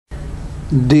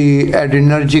The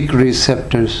adrenergic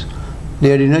receptors.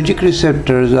 The adrenergic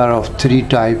receptors are of three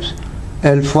types: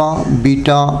 alpha,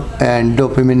 beta, and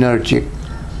dopaminergic.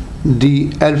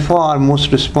 The alpha are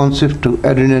most responsive to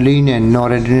adrenaline and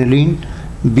noradrenaline,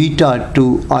 beta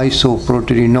to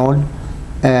isoproterenol,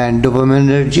 and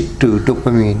dopaminergic to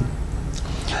dopamine.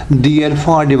 The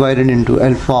alpha are divided into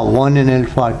alpha 1 and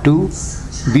alpha 2.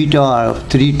 Beta are of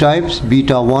three types: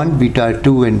 beta 1, beta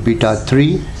 2, and beta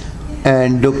 3.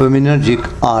 And dopaminergic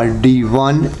are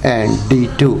D1 and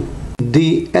D2.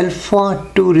 The alpha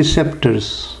 2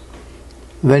 receptors,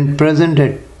 when present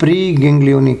at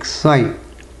preganglionic site,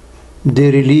 they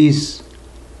release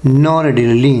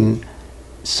noradrenaline,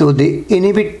 so they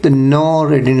inhibit the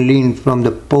noradrenaline from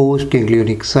the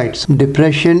postganglionic sites.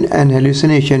 Depression and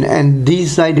hallucination, and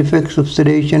these side effects of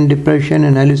sedation, depression,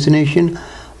 and hallucination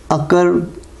occur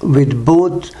with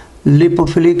both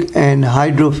lipophilic and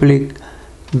hydrophilic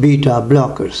beta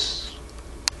blockers.